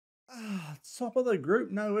Top of the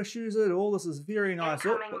group, no issues at all. This is very nice.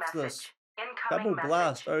 Oh, what's this? Double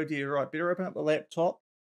blast. Oh dear, right. Better open up the laptop.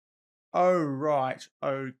 Oh, right.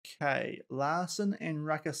 Okay. Larson and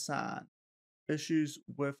Rakasan. Issues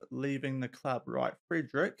with leaving the club. Right,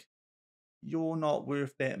 Frederick, you're not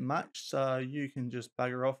worth that much, so you can just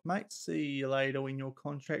bugger off, mate. See you later when your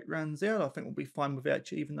contract runs out. I think we'll be fine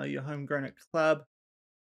without you, even though you're homegrown at club.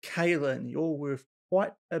 Kalen, you're worth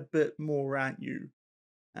quite a bit more, aren't you?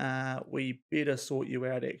 We better sort you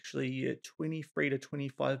out, actually. 23 to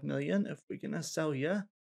 25 million. If we're going to sell you,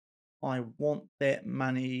 I want that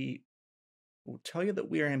money. We'll tell you that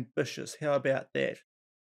we're ambitious. How about that?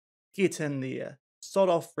 Get in there. Sod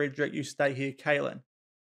off, Frederick. You stay here, Kalen.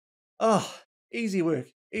 Oh, easy work.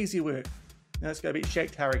 Easy work. Now let's go beat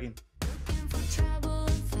Shakhtar again.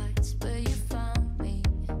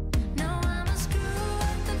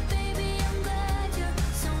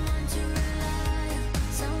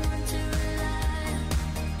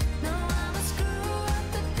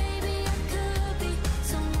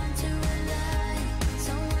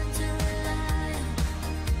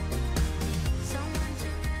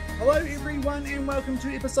 Hello everyone and welcome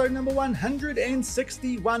to episode number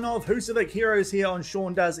 161 of Husavik Heroes here on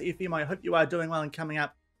Shaun Does FM. I hope you are doing well, and coming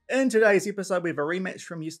up in today's episode we have a rematch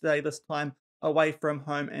from yesterday, this time away from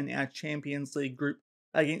home in our Champions League group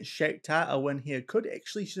against Shakhtar. A win here could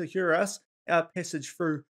actually secure us our passage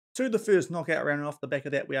through to the first knockout round, and off the back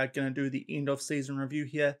of that we are going to do the end of season review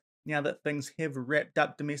here now that things have wrapped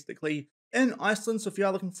up domestically in Iceland. So if you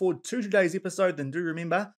are looking forward to today's episode, then do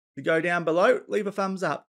remember to go down below, leave a thumbs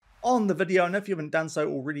up on the video, and if you haven't done so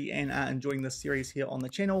already and are enjoying this series here on the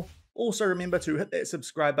channel, also remember to hit that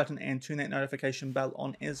subscribe button and turn that notification bell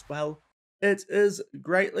on as well. It is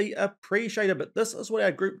greatly appreciated. But this is what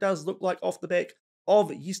our group does look like off the back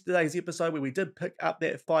of yesterday's episode, where we did pick up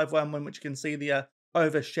that 5-1 win, which you can see there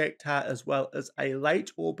over Shakhtar, as well as a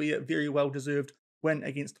late, albeit very well deserved, win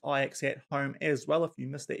against Ajax at home as well. If you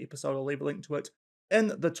missed that episode, I'll leave a link to it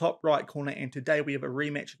in the top right corner. And today we have a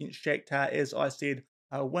rematch against Shakhtar, as I said.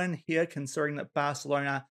 A win here, considering that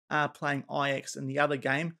Barcelona are playing Ajax in the other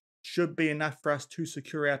game, should be enough for us to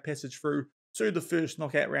secure our passage through to the first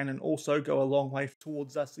knockout round, and also go a long way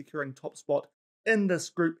towards us securing top spot in this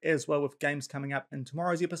group as well, with games coming up in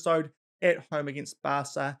tomorrow's episode at home against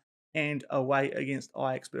Barca and away against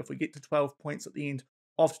Ajax. But if we get to 12 points at the end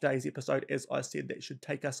of today's episode, as I said, that should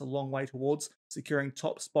take us a long way towards securing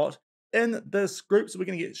top spot in this group. So we're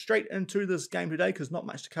going to get straight into this game today, because not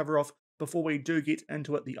much to cover off before we do get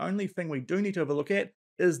into it. The only thing we do need to have a look at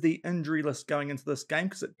is the injury list going into this game,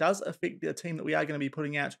 because it does affect the team that we are going to be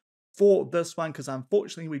putting out for this one, because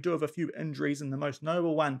unfortunately we do have a few injuries, and the most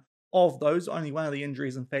notable one of those, only one of the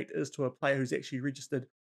injuries in fact, is to a player who's actually registered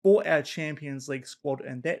for our Champions League squad,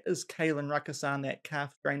 and that is Kalen Rakasan, that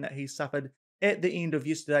calf strain that he suffered at the end of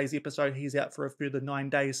yesterday's episode. He's out for a further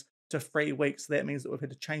 9 days to 3 weeks. So that means that we've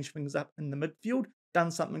had to change things up in the midfield, done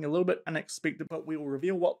something a little bit unexpected, but we will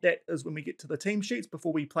reveal what that is when we get to the team sheets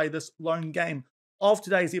before we play this lone game of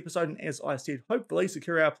today's episode. And as I said, hopefully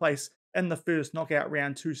secure our place in the first knockout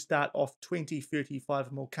round to start off 2035,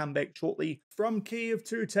 and we'll come back shortly from Kiev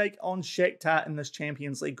to take on Shakhtar in this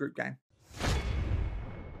Champions League group game.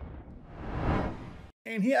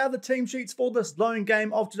 And here are the team sheets for this lone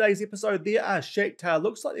game of today's episode. There are Shakhtar.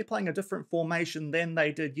 Looks like they're playing a different formation than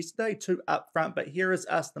they did yesterday, 2 up front, but here is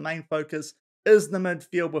us. The main focus is the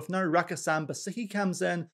midfield with no Rakasan. Basicki comes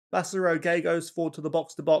in, Basarogay goes forward to the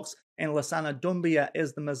box, and Lassana Doumbia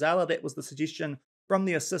as the Mazzala. That was the suggestion from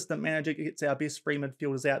the assistant manager. Gets our best free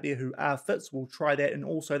midfielders out there who are fit, so we'll try that. And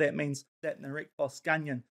also that means that Narek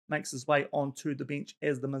Boskanyan makes his way onto the bench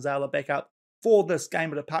as the Mazzala backup for this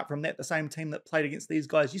game. But apart from that, the same team that played against these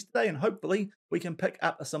guys yesterday, and hopefully we can pick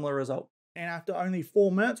up a similar result. And after only 4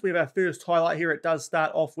 minutes, we have our first highlight here. It does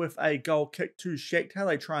start off with a goal kick to Shakhtar.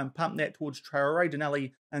 They try and pump that towards Traore.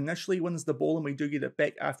 Denelli initially wins the ball, and we do get it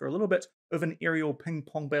back after a little bit of an aerial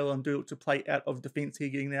ping-pong battle, and do look to play out of defence here,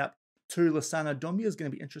 getting that up to Lassana Doumbia. Is going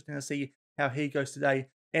to be interesting to see how he goes today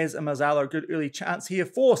as a Mazzala. A good early chance here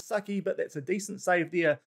for Saki, but that's a decent save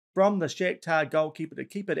there from the Shakhtar goalkeeper to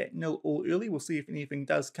keep it at 0-0 early. We'll see if anything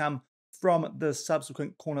does come from the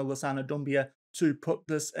subsequent corner. Lassana Doumbia to put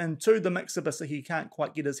this into the mixer, but so he can't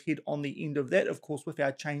quite get his head on the end of that. Of course, with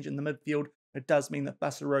our change in the midfield, it does mean that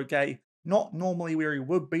Basarogay not normally where he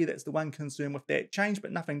would be. That's the one concern with that change,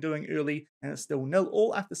 but nothing doing early, and it's still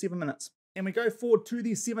 0-0 after 7 minutes. And we go forward to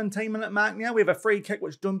the 17-minute mark now. We have a free kick,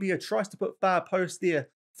 which Doumbia tries to put far post there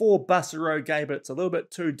for Basarogay, but it's a little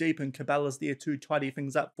bit too deep, and Cabela's there to tidy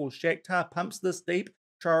things up for Shakhtar. Pumps this deep.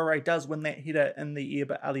 Traore does win that header in the air,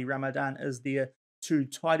 but Ali Ramadan is there to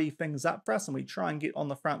tidy things up for us, and we try and get on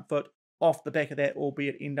the front foot off the back of that,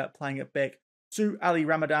 albeit end up playing it back to Ali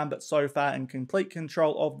Ramadan, but so far in complete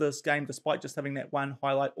control of this game, despite just having that one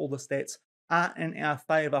highlight. All the stats are in our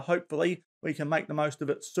favour. Hopefully, we can make the most of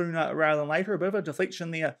it sooner rather than later. A bit of a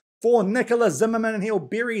deflection there for Nicola Zimmerman, and he'll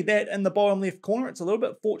bury that in the bottom left corner. It's a little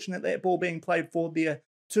bit fortunate that ball being played forward there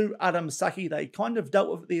to Adam Saki. They kind of dealt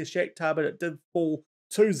with it there, Shakhtar, but it did fall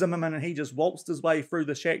to Zimmerman, and he just waltzed his way through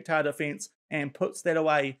the Shakhtar defence and puts that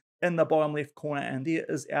away in the bottom left corner. And there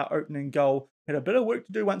is our opening goal. Had a bit of work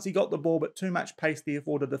to do once he got the ball, but too much pace there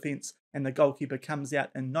for the defence, and the goalkeeper comes out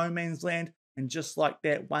in no man's land. And just like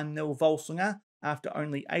that, 1-0 Volsungur after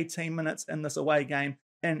only 18 minutes in this away game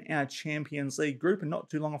in our Champions League group. And not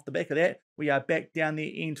too long off the back of that, we are back down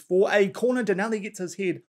the end for a corner. Denali gets his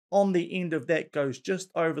head on the end of that, goes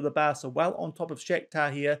just over the bar, so well on top of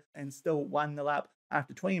Shakhtar here, and still 1-0 up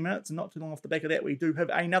after 20 minutes. And not too long off the back of that, we do have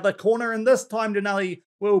another corner, and this time Denali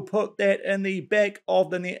will put that in the back of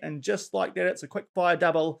the net. And just like that, it's a quick fire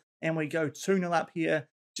double, and we go 2-0 up here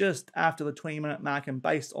just after the 20-minute mark. And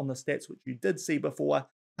based on the stats, which you did see before,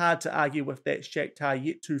 hard to argue with that. Shakhtar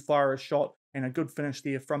yet to fire a shot, and a good finish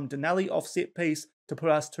there from Denali off set piece to put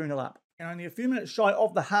us 2-0 up. And only a few minutes shy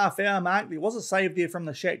of the half-hour mark, there was a save there from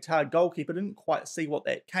the Shakhtar goalkeeper. Didn't quite see what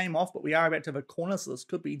that came off, but we are about to have a corner, so this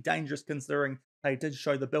could be dangerous considering they did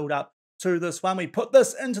show the build-up to this one. We put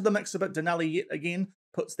this into the mix a bit. Denali yet again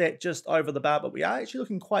puts that just over the bar, but we are actually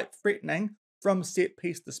looking quite threatening from set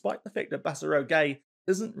piece, despite the fact that Basaroge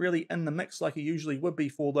isn't really in the mix like he usually would be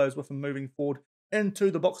for those with him moving forward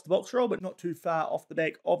into the box-to-box role, but not too far off the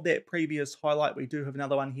back of that previous highlight. We do have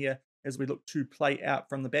another one here as we look to play out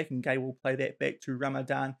from the back, and Gay will play that back to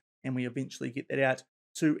Ramadan, and we eventually get that out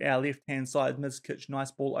to our left-hand side. Mizkic,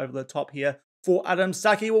 nice ball over the top here for Adam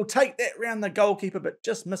Saki. Will take that round the goalkeeper, but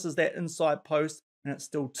just misses that inside post, and it's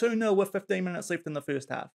still 2-0 with 15 minutes left in the first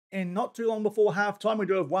half. And not too long before half-time, we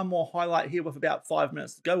do have one more highlight here with about 5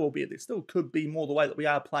 minutes to go, albeit there still could be more the way that we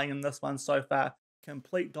are playing in this one so far.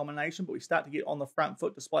 Complete domination, but we start to get on the front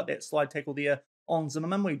foot despite that slide tackle there on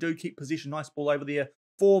Zimmerman. We do keep possession. Nice ball over there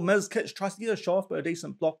for Mizkic. Tries to get a shot off, but a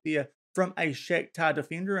decent block there from a Shakhtar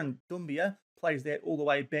defender, and Dumbia plays that all the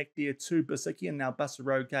way back there to Basicki, and now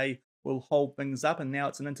Basaroge will hold things up, and now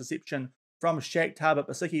it's an interception from Shakhtar, but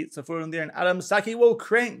Basicki hits the foot in there, and Adam Saki will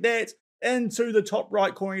crank that into the top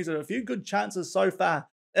right corner. He's had a few good chances so far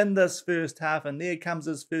in this first half, and there comes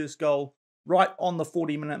his first goal right on the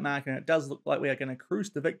 40-minute mark, and it does look like we are going to cruise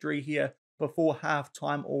to victory here before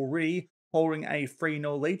half-time already, holding a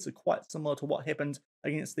 3-0 lead, so quite similar to what happened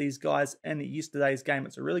against these guys in yesterday's game.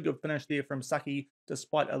 It's a really good finish there from Saki,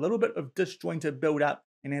 despite a little bit of disjointed build-up,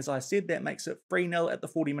 and as I said, that makes it 3-0 at the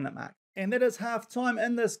 40-minute mark. And that is half-time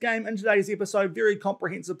in this game. In today's episode, very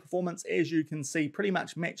comprehensive performance, as you can see, pretty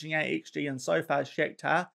much matching our XG, and so far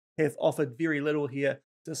Shakhtar have offered very little here,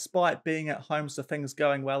 despite being at home, so things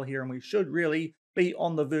going well here, and we should really be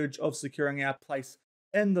on the verge of securing our place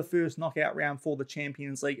in the first knockout round for the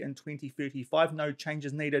Champions League in 2035. No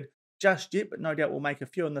changes needed just yet, but no doubt we'll make a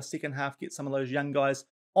few in the second half, get some of those young guys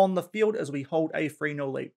on the field as we hold a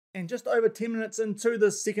 3-0 lead. And just over 10 minutes into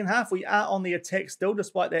the second half, we are on the attack still,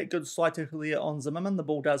 despite that good slide tackle there on Zimmerman. The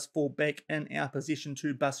ball does fall back in our possession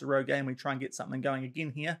to Basaroge, and we try and get something going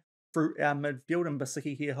again here through our midfield, and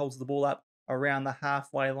Basicki here holds the ball up around the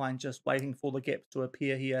halfway line, just waiting for the gap to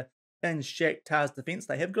appear here in Shakhtar's defence.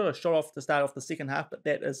 They have got a shot off to start off the second half, but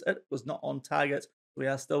that is it. It was not on target. We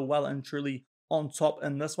are still well and truly on top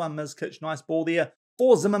in this one. Mizkic, nice ball there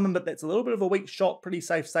for Zimmerman, but that's a little bit of a weak shot. Pretty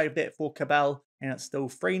safe save that for Cabal, and it's still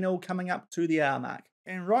 3-0 coming up to the hour mark.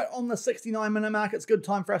 And right on the 69-minute mark, it's good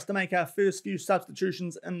time for us to make our first few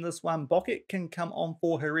substitutions in this one. Bocket can come on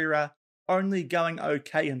for Herrera, only going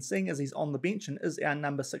okay, and seeing as he's on the bench and is our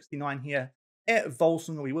number 69 here at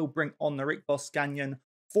Volsungur, we will bring on the Rekboskanyan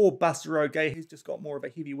for Basaroge. He's just got more of a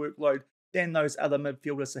heavy workload than those other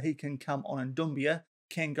midfielders, so he can come on, and Dumbia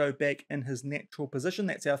can go back in his natural position.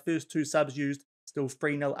 That's our first two subs used, still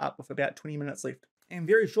 3-0 up with about 20 minutes left. And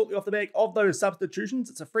very shortly off the back of those substitutions,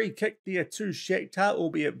 it's a free kick there to Shakhtar,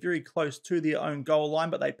 albeit very close to their own goal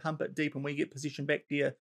line, but they pump it deep and we get possession back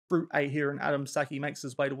there through here, and Adam Saki makes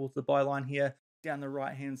his way towards the byline here down the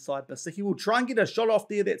right-hand side. Basicki will try and get a shot off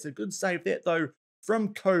there. That's a good save that, though,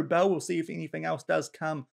 from Kobel. We'll see if anything else does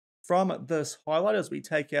come from this highlight as we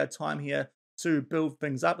take our time here to build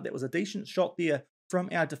things up. But that was a decent shot there from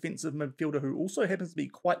our defensive midfielder, who also happens to be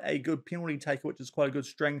quite a good penalty taker, which is quite a good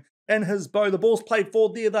string in his bow. The ball's played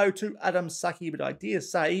forward there, though, to Adam Saki, but I dare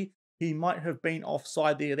say he might have been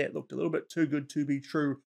offside there. That looked a little bit too good to be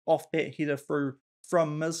true off that header through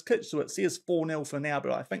from Mizkic. So it says 4-0 for now,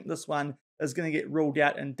 but I think this one is going to get ruled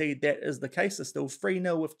out. Indeed, that is the case. It's still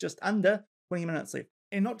 3-0 with just under 20 minutes left.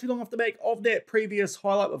 And not too long off the back of that previous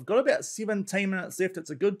highlight, we've got about 17 minutes left. It's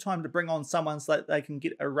a good time to bring on someone so that they can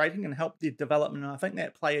get a rating and help their development. And I think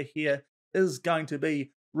that player here is going to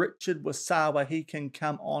be Richard Wasawa. He can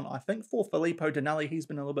come on, I think, for Filippo Dinelli. He's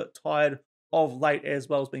been a little bit tired of late as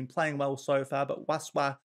well. He's been playing well so far, but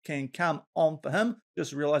Wasawa can come on for him.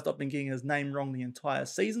 Just realised I've been getting his name wrong the entire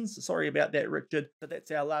season, so sorry about that, Richard. But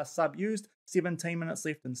that's our last sub used. 17 minutes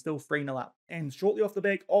left and still 3-0 up. And shortly off the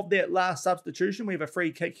back of that last substitution, we have a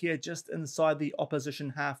free kick here just inside the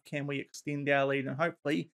opposition half. Can we extend our lead and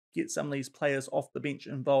hopefully get some of these players off the bench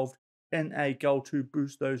involved in a goal to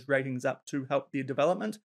boost those ratings up to help their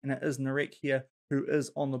development? And it is Narek here who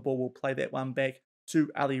is on the ball. We'll play that one back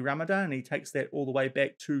to Ali Ramadan, and he takes that all the way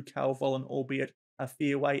back to Cal Volin, albeit a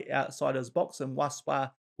fair way outside his box, and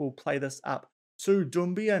Waswa will play this up to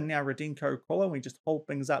Dumbia. Now Radenko Kola, we just hold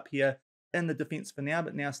things up here in the defence for now,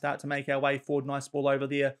 but now start to make our way forward. Nice ball over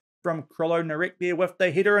there from Krollo. Narek there with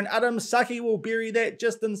the header, and Adam Saki will bury that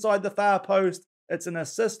just inside the far post. It's an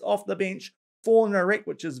assist off the bench for Narek,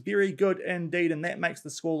 which is very good indeed, and that makes the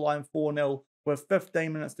scoreline 4-0 with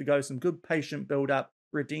 15 minutes to go. Some good patient build-up.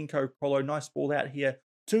 Radenko Krollo, nice ball out here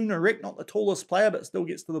to Narek, not the tallest player, but still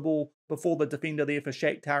gets to the ball before the defender there for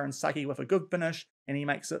Shakhtar, and Saki with a good finish, and he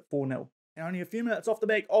makes it 4-0. And only a few minutes off the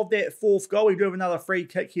back of that fourth goal, we do have another free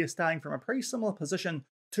kick here, starting from a pretty similar position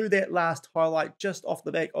to that last highlight, just off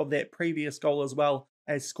the back of that previous goal as well.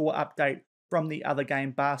 A score update from the other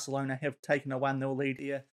game. Barcelona have taken a 1-0 lead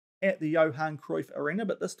here at the Johan Cruyff Arena,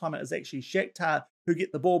 but this time it is actually Shakhtar who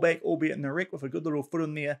get the ball back, albeit Narek with a good little foot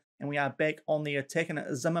in there, and we are back on the attack, and it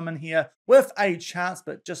is Zimmerman here with a chance,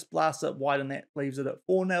 but just blasts it wide, and that leaves it at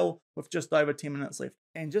 4-0 with just over 10 minutes left.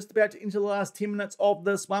 And just about to enter the last 10 minutes of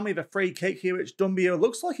this one, we have a free kick here, which Dumbia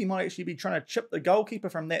looks like he might actually be trying to chip the goalkeeper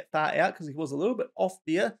from that far out, because he was a little bit off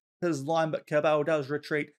there, his line, but Cabal does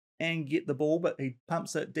retreat and get the ball, but he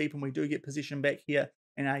pumps it deep, and we do get possession back here,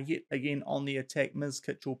 and yet again on the attack.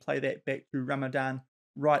 Mizkic will play that back to Ramadan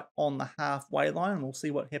right on the halfway line, and we'll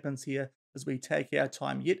see what happens here as we take our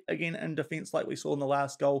time yet again in defence like we saw in the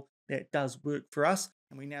last goal. That does work for us,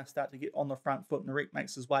 and we now start to get on the front foot. Narek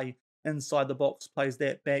makes his way inside the box, plays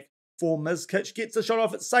that back for Mizkic, gets a shot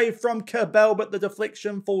off, it's saved from Cabal, but the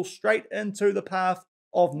deflection falls straight into the path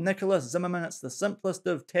of Nicholas Zimmerman. It's the simplest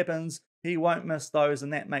of tap-ins. He won't miss those,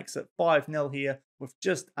 and that makes it 5-0 here with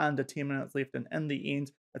just under 10 minutes left. And in the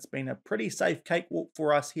end, it's been a pretty safe cakewalk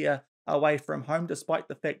for us here away from home, despite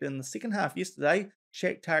the fact that in the second half yesterday,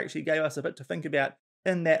 Shakhtar actually gave us a bit to think about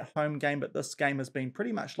in that home game, but this game has been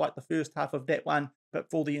pretty much like the first half of that one, but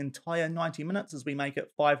for the entire 90 minutes as we make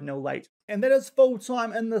it 5-0 late. And that is full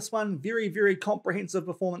time in this one. Very, very comprehensive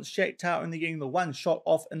performance. Shakhtar only getting the one shot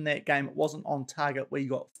off in that game. It wasn't on target. We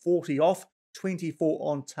got 40 off, 24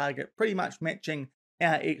 on target, pretty much matching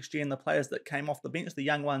our XG, and the players that came off the bench, the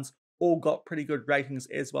young ones, all got pretty good ratings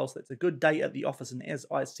as well. So it's a good day at the office, and as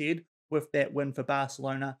I said, with that win for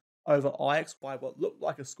Barcelona over Ajax by what looked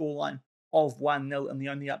like a scoreline of 1-0, and the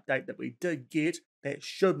only update that we did get, that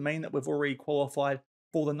should mean that we've already qualified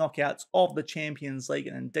for the knockouts of the Champions League,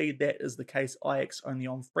 and indeed that is the case. Ajax only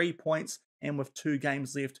on 3 points and with 2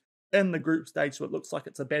 games left in the group stage, so it looks like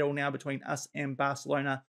it's a battle now between us and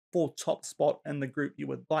Barcelona for top spot in the group, you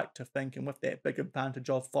would like to think, and with that big advantage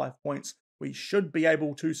of 5 points, we should be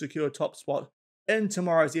able to secure top spot in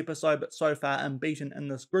tomorrow's episode. But so far unbeaten in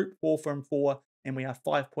this group, 4 from 4, and we are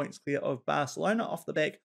 5 points clear of Barcelona off the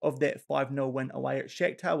back of that 5-0 win away at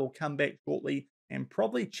Shakhtar. We'll come back shortly and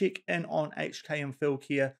probably check in on HK and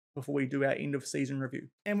Fylkir before we do our end of season review.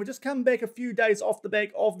 And we'll just come back a few days off the back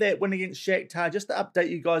of that win against Shakhtar, just to update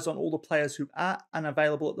you guys on all the players who are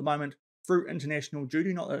unavailable at the moment through international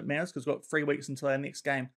duty. Not that it matters, because we've got 3 weeks until our next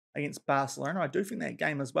game against Barcelona. I do think that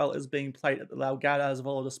game as well is being played at the Laugardère as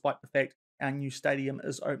well, despite the fact our new stadium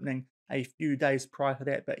is opening a few days prior to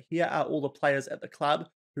that. But here are all the players at the club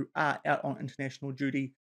who are out on international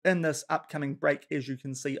duty in this upcoming break. As you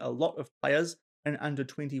can see, a lot of players in under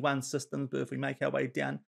 21 systems, but if we make our way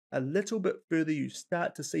down a little bit further, you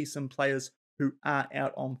start to see some players who are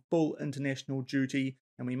out on full international duty,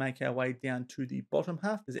 and we make our way down to the bottom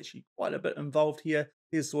half. There's actually quite a bit involved here.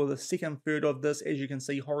 Here's sort of the second third of this. As you can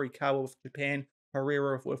see, Horikawa with Japan,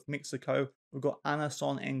 Herrera with Mexico. We've got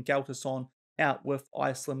Anason and Galtason out with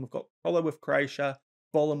Iceland. We've got Kola with Croatia,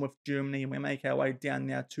 Volin with Germany, and we make our way down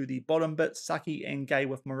now to the bottom bit. Saki and Gay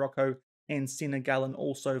with Morocco and Senegal, and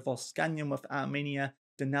also Voskanyan with Armenia,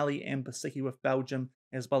 Denali and Basicki with Belgium,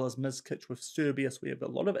 as well as Mizkic with Serbia. So we have a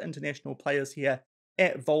lot of international players here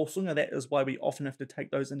at Volsungur. That is why we often have to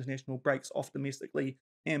take those international breaks off domestically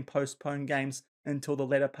and postpone games until the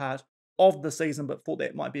latter part of the season, but thought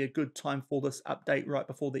that might be a good time for this update right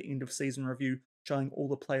before the end of season review showing all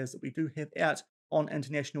the players that we do have out on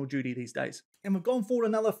international duty these days. And we've gone forward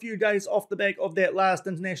another few days off the back of that last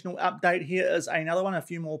international update. Here is another one, a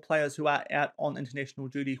few more players who are out on international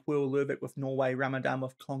duty. Will Lurvik with Norway, Ramadan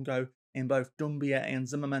with Congo, and both Doumbia and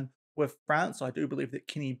Zimmerman with France. I do believe that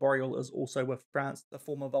Kenny Boreal is also with France, the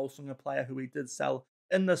former Volsungur player who we did sell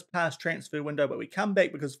in this past transfer window. But we come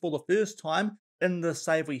back because for the first time in this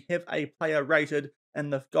save, we have a player rated in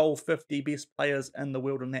the goal 50 best players in the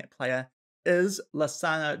world, and that player is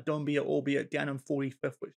Lassana Doumbia, albeit down in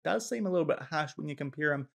 45th, which does seem a little bit harsh when you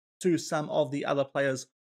compare him to some of the other players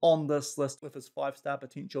on this list with his 5-star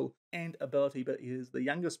potential and ability. But he is the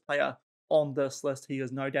youngest player on this list. He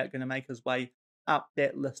is no doubt going to make his way up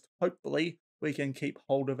that list. Hopefully we can keep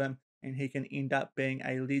hold of him and he can end up being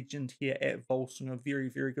a legend here at Volsungur. A very,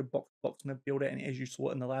 very good box midfielder, and as you saw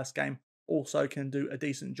in the last game, also can do a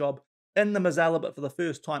decent job in the Mazzala. But for the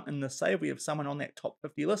first time in the save, we have someone on that top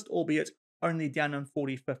 50 list, albeit only down in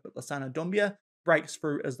 45th. But Lassana Doumbia breaks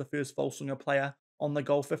through as the first Volsungur player on the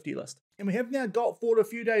goal 50 list. And we have now got forward a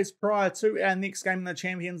few days prior to our next game in the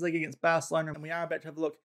Champions League against Barcelona, and we are about to have a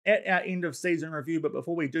look at our end of season review. But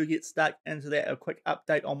before we do get stuck into that, a quick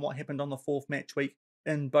update on what happened on the 4th match week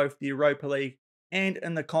in both the Europa League and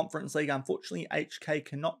in the Conference League. Unfortunately, HK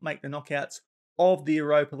cannot make the knockouts of the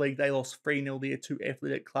Europa League. They lost 3-0 there to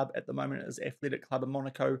Athletic Club. At the moment, it is Athletic Club of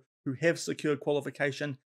Monaco who have secured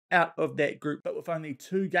qualification out of that group. But with only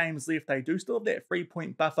 2 games left, they do still have that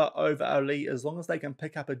 3-point buffer over Oli. As long as they can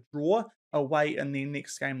pick up a draw away in their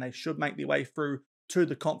next game, they should make their way through to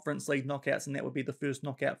the Conference League knockouts, and that would be the first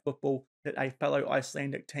knockout football that a fellow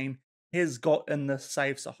Icelandic team has got in this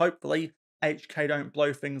save. So hopefully HK don't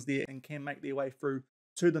blow things there and can make their way through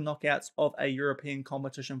to the knockouts of a European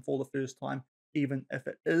competition for the first time, even if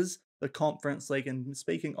it is the Conference League. And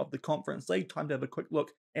speaking of the Conference League, time to have a quick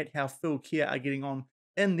look at how Fylkir are getting on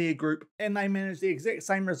in their group, and they managed the exact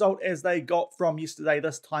same result as they got from yesterday,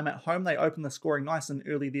 this time at home. They opened the scoring nice and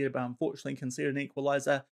early there, but unfortunately conceded an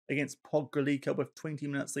equaliser against Podgorica with 20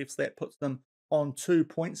 minutes left, so that puts them on 2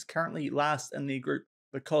 points, currently last in their group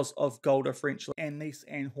because of goal differential, and Nice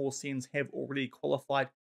and Horsens have already qualified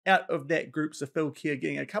out of that group. So Fylkir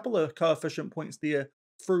getting a couple of coefficient points there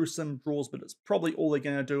through some draws, but it's probably all they're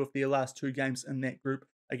going to do with their last 2 games in that group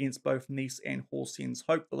against both Nice and Horsens.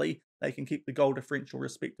 Hopefully they can keep the goal differential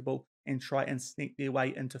respectable and try and sneak their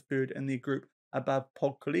way into 3rd in their group above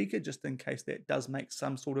Podgorica, just in case that does make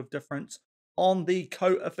some sort of difference on the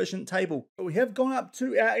coefficient table. But we have gone up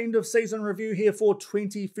to our end of season review here for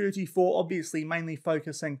 2034, obviously mainly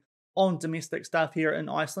focusing on domestic stuff here in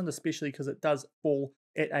Iceland, especially because it does fall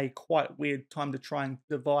at a quite weird time to try and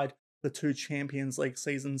divide the 2 Champions League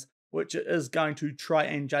seasons, which it is going to try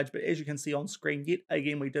and judge. But as you can see on screen, yet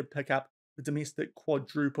again, we did pick up the domestic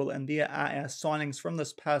quadruple, and there are our signings from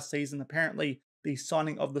this past season. Apparently, the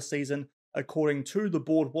signing of the season, according to the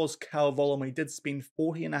board, was Calvol, and we did spend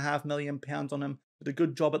 £40.5 million on him. Did a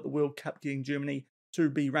good job at the World Cup, getting Germany to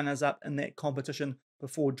be runners-up in that competition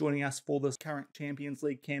before joining us for this current Champions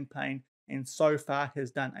League campaign, and so far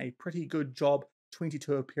has done a pretty good job.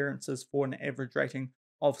 22 appearances for an average rating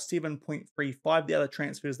of 7.35. The other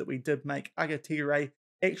transfers that we did make, Agatire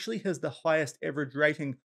actually has the highest average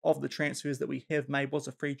rating of the transfers that we have made, was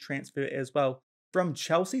a free transfer as well from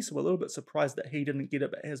Chelsea, so we're a little bit surprised that he didn't get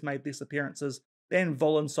it, but has made less appearances than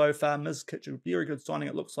Volin so far. Mizkic, a very good signing,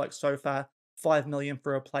 it looks like so far. 5 million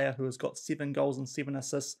for a player who has got 7 goals and 7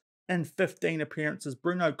 assists in 15 appearances.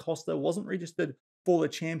 Bruno Costa wasn't registered for the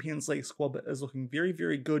Champions League squad, but is looking very,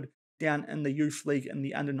 very good down in the youth league in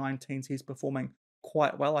the under-19s. He's performing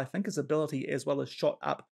quite well. I think his ability as well as shot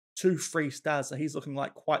up to 3 stars, so he's looking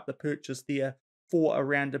like quite the purchase there for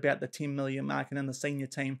around about the 10 million mark. And in the senior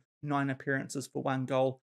team, 9 appearances for 1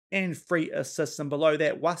 goal and 3 assists. And below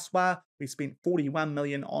that, Waswa, we spent 41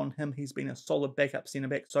 million on him. He's been a solid backup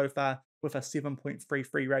centre-back so far with a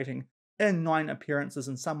 7.33 rating in 9 appearances.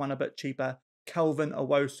 And someone a bit cheaper, Calvin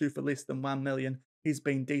Owosu, for less than 1 million. He's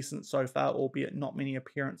been decent so far, albeit not many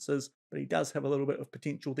appearances, but he does have a little bit of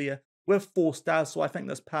potential there with 4 stars. So I think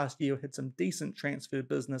this past year had some decent transfer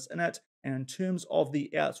business in it. And in terms of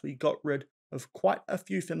the outs, we got rid of quite a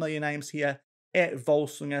few familiar names here at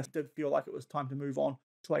Volsungur. Did feel like it was time to move on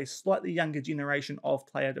to a slightly younger generation of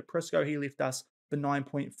player. De Prisco, he left us for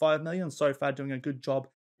 9.5 million. So far doing a good job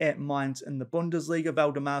at Mainz in the Bundesliga.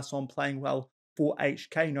 Valdemarson playing well for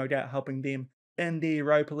HK, no doubt helping them in the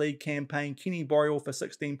Europa League campaign. Kenny Boreal for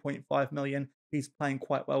 16.5 million. He's playing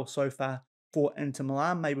quite well so far for Inter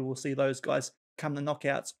Milan. Maybe we'll see those guys come the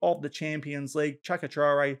knockouts of the Champions League. Chaka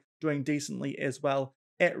Traore doing decently as well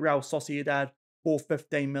at Real Sociedad for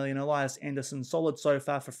 15 million. Elias Anderson solid so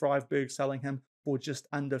far for Freiburg, selling him for just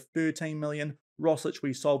under 13 million. Rosic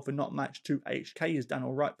we sold for not much to HK. He's done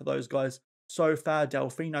all right for those guys so far.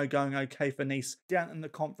 Delfino going okay for Nice. Down in the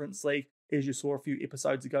Conference League, as you saw a few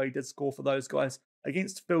episodes ago, he did score for those guys.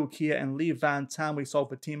 Against Fylkir and Lev Van Tam, we sold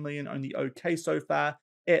for 10 million, only okay so far.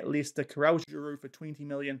 At Leicester, Karel Giroux for 20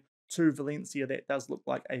 million to Valencia. That does look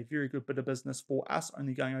like a very good bit of business for us,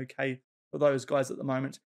 only going okay for those guys at the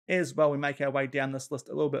moment. As well, we make our way down this list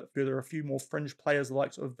a little bit further. A few more fringe players, the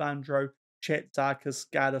likes of Vandro, Chatzakis,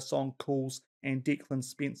 Gardasong, Cools, and Declan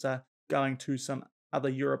Spencer going to some other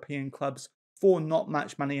European clubs for not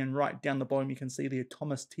much money. And right down the bottom, you can see there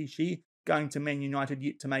Thomas Tichy going to Man United,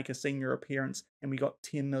 yet to make a senior appearance, and we got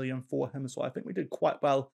 10 million for him. So I think we did quite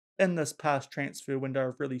well in this past transfer window.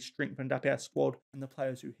 Have really strengthened up our squad, and the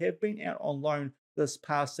players who have been out on loan this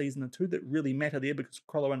past season, the two that really matter there, because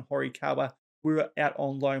Krollo and Horikawa were out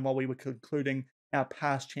on loan while we were concluding our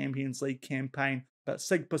past Champions League campaign. But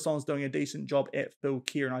Sigpursson's doing a decent job at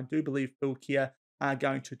Fylkir, and I do believe Fylkir are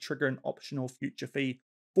going to trigger an optional future fee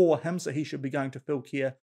for him, so he should be going to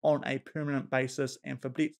Fylkir on a permanent basis. And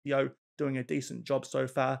Fabrizio doing a decent job so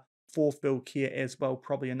far for Fylkir as well.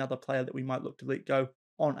 Probably another player that we might look to let go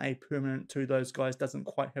on a permanent too. Those guys doesn't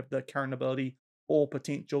quite have the current ability or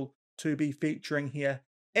potential to be featuring here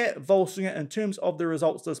at Volsungur. In terms of the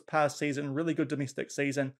results this past season, really good domestic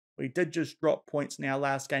season. We did just drop points in our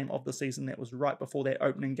last game of the season. That was right before that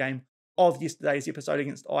opening game of yesterday's episode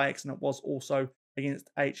against Ajax, and it was also against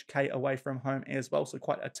HK away from home as well. So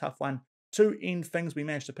quite a tough one to end things. We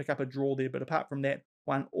managed to pick up a draw there, but apart from that,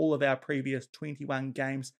 won all of our previous 21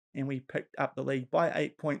 games, and we picked up the league by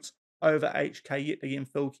 8 points over HK. Yet again,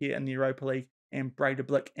 Fylkir in the Europa League, and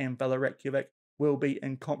Breidablik and Villa Reykjavik will be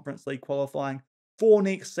in Conference League qualifying for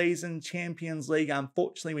next season. Champions League,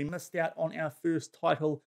 unfortunately, we missed out on our first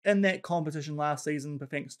title in that competition last season,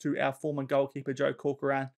 thanks to our former goalkeeper Joe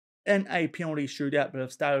Corcoran in a penalty shootout, but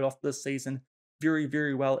have started off this season very,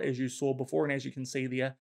 very well, as you saw before. And as you can see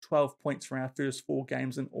there, 12 points from our first 4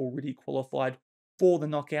 games and already qualified for the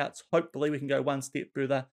knockouts. Hopefully we can go one step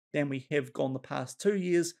further than we have gone the past 2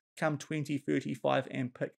 years, come 2035,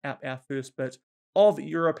 and pick up our first bit of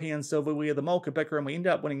European silverware, the Malka Bicker, and we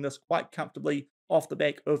ended up winning this quite comfortably off the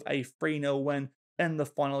back of a 3-0 win in the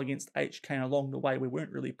final against HK. And along the way, we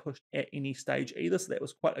weren't really pushed at any stage either, so that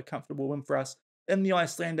was quite a comfortable win for us. In the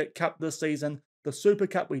Icelandic Cup this season, the Super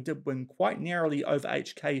Cup, we did win quite narrowly over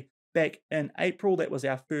HK back in April. That was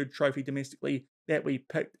our 3rd trophy domestically that we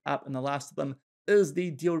picked up, and the last of them is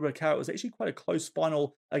the Deildabikar. It was actually quite a close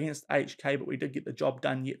final against HK, but we did get the job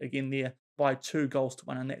done yet again there by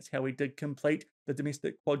 2-1, and that's how we did complete the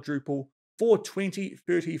domestic quadruple for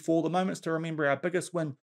 2034. The moments to remember: our biggest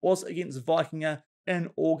win was against Vikinga in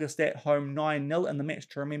August at home, 9-0, and the match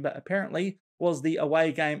to remember apparently was the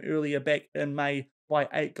away game earlier back in May by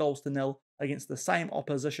 8-0 against the same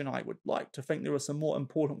opposition. I would like to think there were some more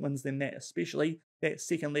important wins than that, especially that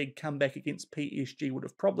second leg comeback against PSG would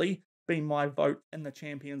have probably been my vote in the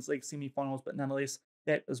Champions League semi-finals, but nonetheless,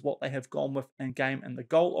 that is what they have gone with in game. And the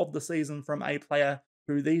goal of the season from a player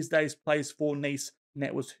who these days plays for Nice, and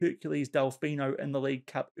that was Hercules Delfino in the League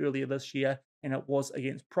Cup earlier this year, and it was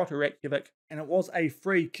against Proto Reykjavik, and it was a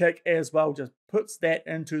free kick as well. Just puts that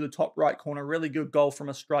into the top right corner. Really good goal from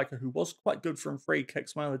a striker who was quite good from free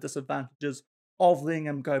kicks. One of the disadvantages of letting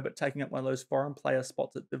him go, but taking up one of those foreign player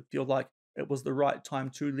spots, it did feel like it was the right time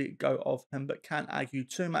to let go of him, but can't argue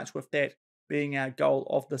too much with that being our goal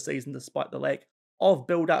of the season, despite the lack of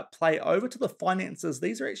build-up play. Over to the finances.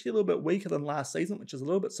 These are actually a little bit weaker than last season, which is a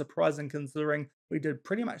little bit surprising considering we did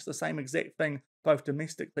pretty much the same exact thing both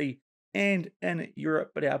domestically and in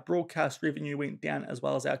Europe, but our broadcast revenue went down, as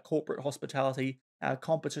well as our corporate hospitality. Our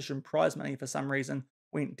competition prize money, for some reason,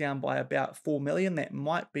 went down by about 4 million. That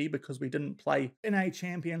might be because we didn't play in a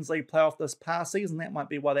Champions League playoff this past season. That might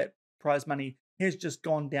be why that prize money has just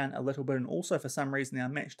gone down a little bit. And also, for some reason, our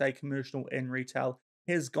match day commercial and retail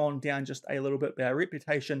has gone down just a little bit, but our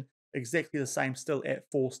reputation exactly the same, still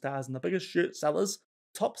at 4 stars. And the biggest shirt sellers,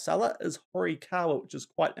 top seller is Horikawa, which is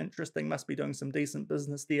quite interesting. Must be doing some decent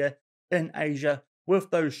business there in Asia with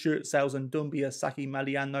those shirt sales, and Dumbia, Saki,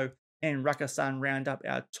 Mariano, and Rakasan round up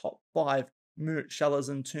our top 5 merch sellers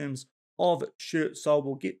in terms of shirt sold.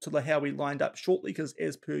 We'll get to the how we lined up shortly, because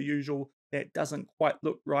as per usual, that doesn't quite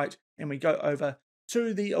look right. And we go over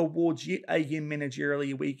to the awards yet again.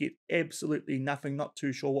 Managerially, we get absolutely nothing. Not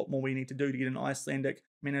too sure what more we need to do to get an Icelandic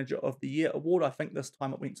Manager of the Year award. I think this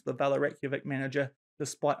time it went to the Villa Reykjavik manager,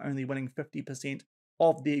 despite only winning 50%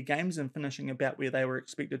 of their games and finishing about where they were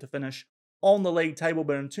expected to finish on the league table.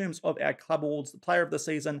 But in terms of our club awards, the Player of the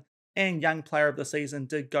Season and Young Player of the Season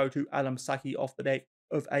did go to Adam Saki off the back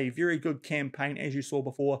of a very good campaign, as you saw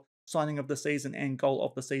before, signing of the season and goal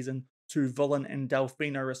of the season to Villan and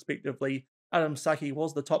Delfino respectively. Adam Saki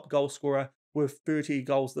was the top goal scorer with 30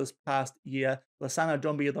 goals this past year. Lassana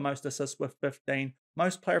Doumbia the most assists with 15.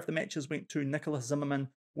 Most player of the matches went to Nicholas Zimmerman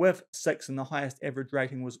with 6, and the highest average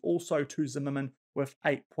rating was also to Zimmerman with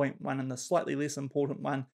 8.1, and the slightly less important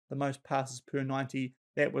one, the most passes per 90,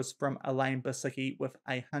 that was from Alain Basicki with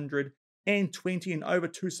 120. And over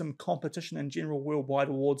to some competition and general worldwide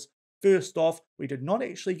awards. First off, we did not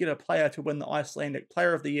actually get a player to win the Icelandic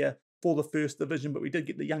Player of the Year for the first division, but we did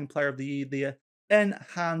get the Young Player of the Year there in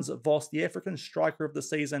Hans Voss, the African Striker of the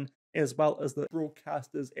Season, as well as the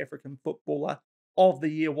Broadcaster's African Footballer of the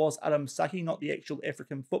Year was Adam Saki, not the actual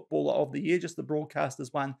African Footballer of the Year, just the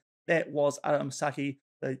Broadcaster's one. That was Adam Saki.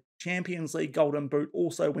 The Champions League Golden Boot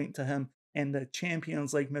also went to him, and the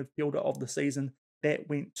Champions League Midfielder of the Season, that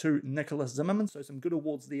went to Nicholas Zimmerman. So some good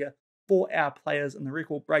awards there for our players and the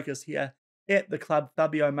record breakers here at the club.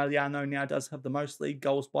 Fabio Mariano now does have the most league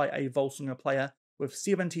goals by a Volsungur player with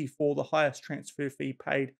 74, the highest transfer fee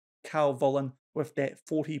paid. Carl Vollen with that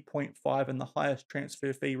 40.5, and the highest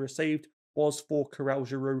transfer fee received was for Karel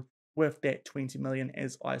Giroux with that 20 million.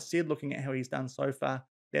 As I said, looking at how he's done so far,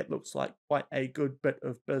 that looks like quite a good bit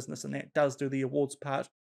of business, and that does do the awards part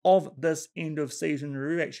of this end of season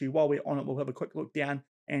review. Actually, while we're on it, we'll have a quick look down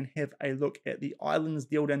and have a look at the Islands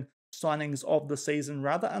Dealden signings of the season.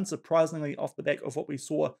 Rather unsurprisingly, off the back of what we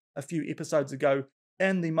saw a few episodes ago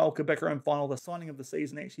in the Malka Bickerham final, the signing of the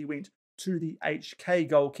season actually went to the HK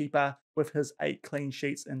goalkeeper with his 8 clean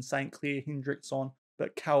sheets in St. Clair Hendrickson,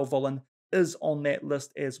 but Carl Vollen is on that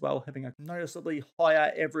list as well, having a noticeably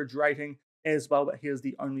higher average rating as well, but here's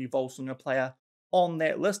the only Volsungur player on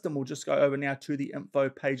that list. And we'll just go over now to the info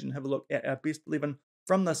page and have a look at our best 11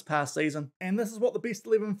 from this past season. And this is what the best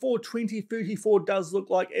 11 for 2034 does look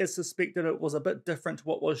like. As suspected, it was a bit different to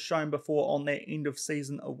what was shown before on that end of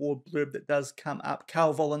season award blurb that does come up.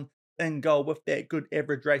 Carl Vollen in goal with that good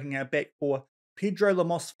average rating. Our back four, Pedro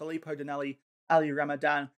Lemos, Filippo Dinelli, Ali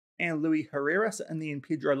Ramadan, and Luis Herrera. So in the end,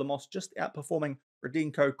 Pedro Lemos just outperforming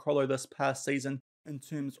Radenko Krolo this past season in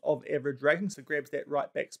terms of average rating, so grabs that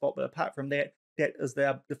right back spot. But apart from that, that is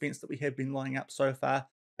the defence that we have been lining up so far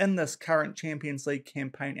in this current Champions League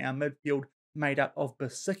campaign. Our midfield made up of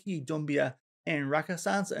Basicki, Doumbia, and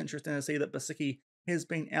Rakasan. So interesting to see that Basicki has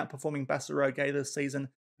been outperforming Basaroge this season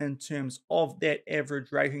in terms of that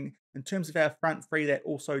average rating. In terms of our front three, that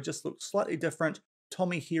also just looks slightly different.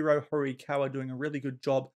 Tomohiro Horikawa doing a really good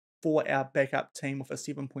job for our backup team with a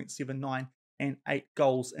 7.79 and 8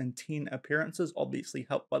 goals in 10 appearances, obviously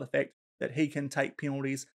helped by the fact that he can take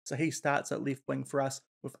penalties. So he starts at left wing for us,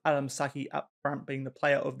 with Adam Saki up front being the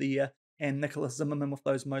player of the year, and Nicholas Zimmerman with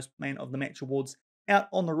those most man of the match awards out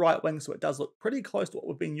on the right wing. So it does look pretty close to what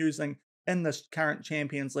we've been using in this current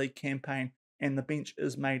Champions League campaign. And the bench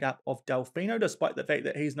is made up of Delfino, despite the fact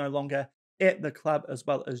that he's no longer at the club, as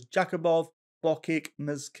well as Jakubov, Bokek,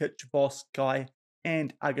 Mizkic, Voss, Guy,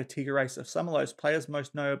 and Agatigere. So some of those players,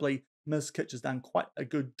 most notably Mizkic, has done quite a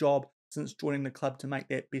good job since joining the club to make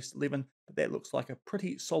that best 11. But that looks like a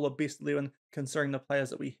pretty solid best 11 considering the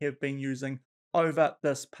players that we have been using over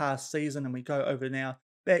this past season. And we go over now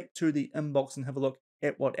back to the inbox and have a look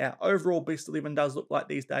at what our overall best 11 does look like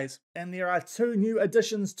these days. And there are 2 new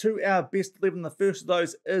additions to our best 11. The first of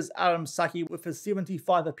those is Adam Saki with his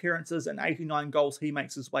 75 appearances and 89 goals. He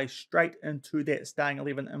makes his way straight into that starting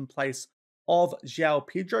 11 in place of João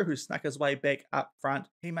Pedro, who snuck his way back up front.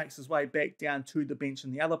 He makes his way back down to the bench,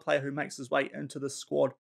 and the other player who makes his way into the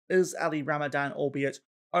squad is Ali Ramadan, albeit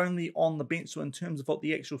only on the bench. So in terms of what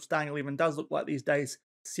the actual starting 11 does look like these days,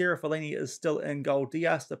 Sarah Fellini is still in goal.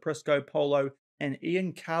 Dias, Prisco, Polo, and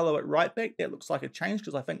Ian Carlo at right back. That looks like a change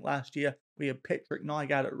because I think last year we had Patrick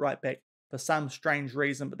Nygaard at right back for some strange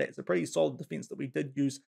reason, but that's a pretty solid defence that we did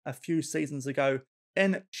use a few seasons ago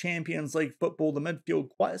in Champions League football. The midfield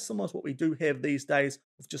quite similar to what we do have these days,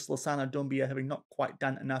 with just Lassana Doumbia having not quite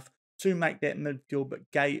done enough to make that midfield, but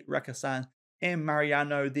Gay, Rakasan, and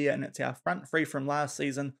Mariano there. And it's our front three from last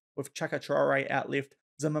season with Chaka Traore out left,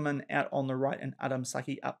 Zimmerman out on the right, and Adam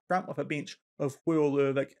Saki up front with a bench of Huil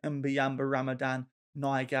Lurvik, Mbiyamba Ramadan,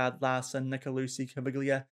 Nygaard, Larson, Nicolusi,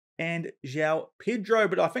 Caviglia, and João Pedro.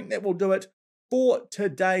 But I think that will do it for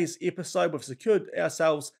today's episode. We've secured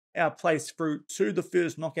ourselves our place through to the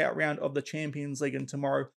first knockout round of the Champions League, and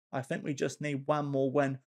tomorrow I think we just need one more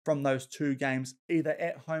win from those 2 games, either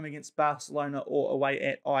at home against Barcelona or away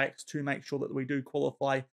at Ajax, to make sure that we do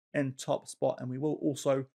qualify in top spot. And we will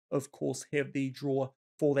also, of course, have the draw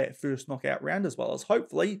for that first knockout round, as well as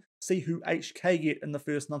hopefully see who HK get in the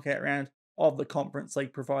first knockout round of the Conference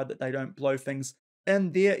League, provided that they don't blow things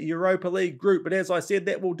in their Europa League group. But as I said,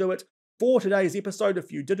 that will do it for today's episode.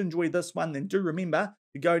 If you did enjoy this one, then do remember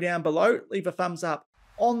to go down below, leave a thumbs up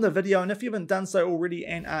on the video, and if you haven't done so already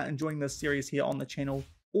and are enjoying this series here on the channel,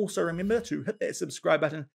 also remember to hit that subscribe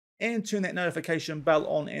button and turn that notification bell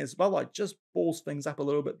on as well. I just balls things up a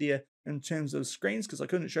little bit there in terms of screens because I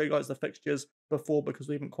couldn't show you guys the fixtures before because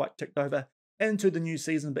we haven't quite ticked over into the new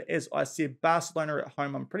season. But as I said, Barcelona at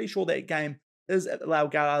home, I'm pretty sure that game is at the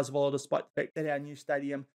Laugaras Villa, despite the fact that our new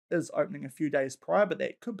stadium is opening a few days prior, but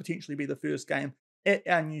that could potentially be the first game at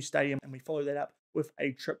our new stadium, and we follow that up with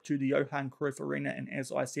a trip to the Johan Cruyff Arena. And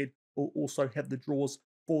as I said, we'll also have the draws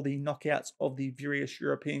for the knockouts of the various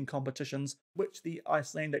European competitions, which the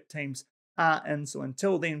Icelandic teams are in. So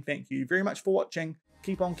until then, thank you very much for watching.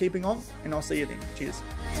 Keep on keeping on, and I'll see you then. Cheers.